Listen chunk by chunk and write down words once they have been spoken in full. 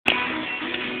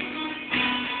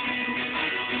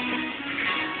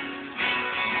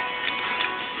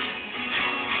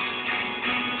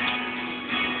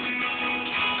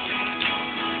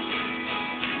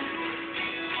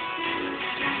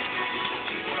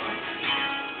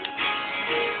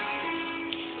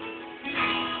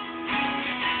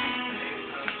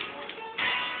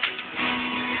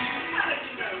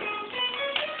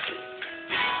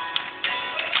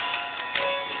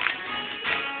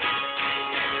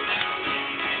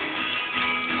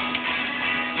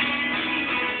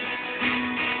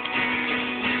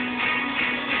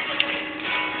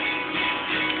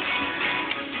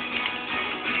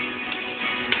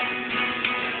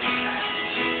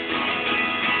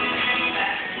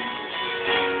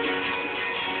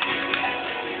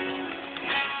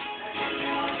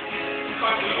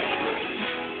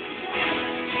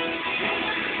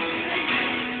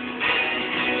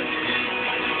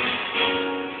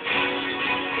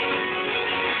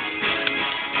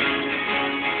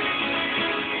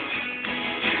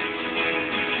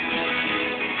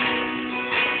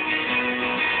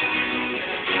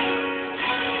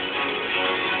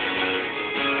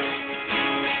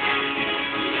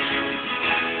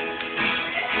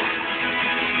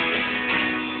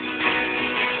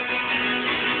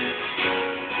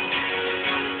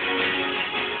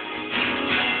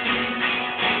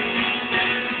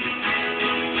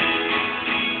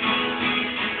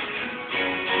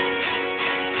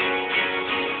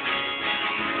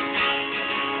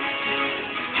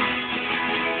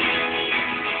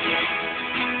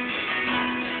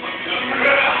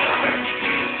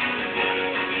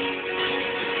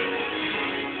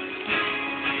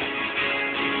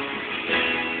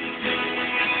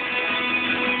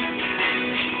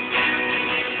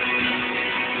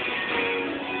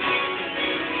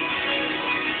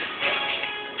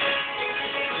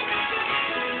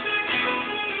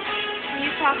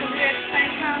talking to you at the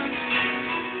same time?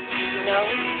 No.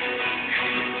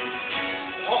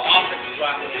 What office is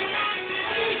that?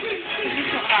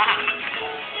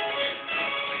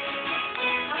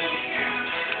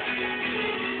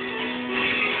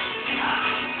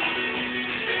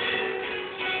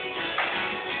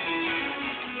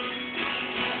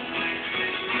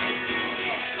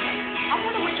 I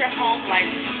wonder what your home life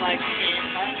is like,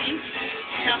 you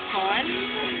have fun?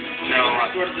 No,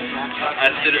 I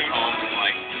sit at home and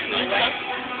like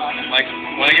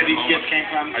when I get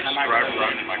home, I just drive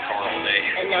around in my car all day.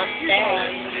 And not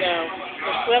that. No.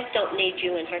 The Swift don't need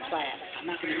you in her class. I'm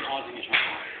not going to be causing a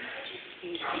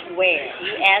trouble. Where?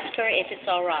 You ask her if it's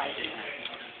all right.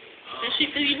 Does she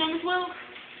do you them as well?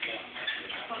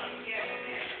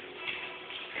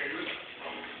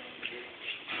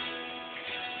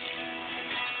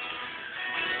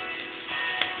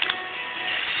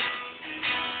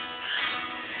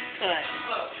 Good.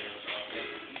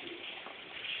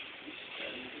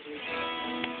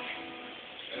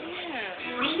 Yeah.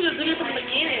 You should have done it from the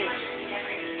beginning.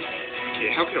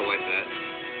 Yeah, how could I like that?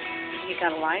 You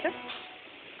got a lighter?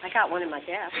 I got one in my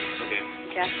desk. Okay.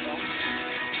 Desk drawer.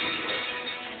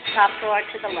 Top drawer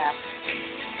to the left.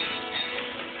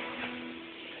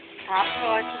 Top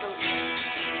drawer to the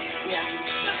yeah.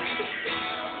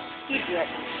 You do it.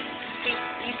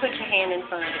 You put your hand in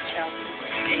front of it, Chelsea.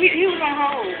 He was on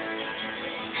hold.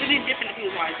 It'd be different if he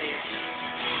was right there.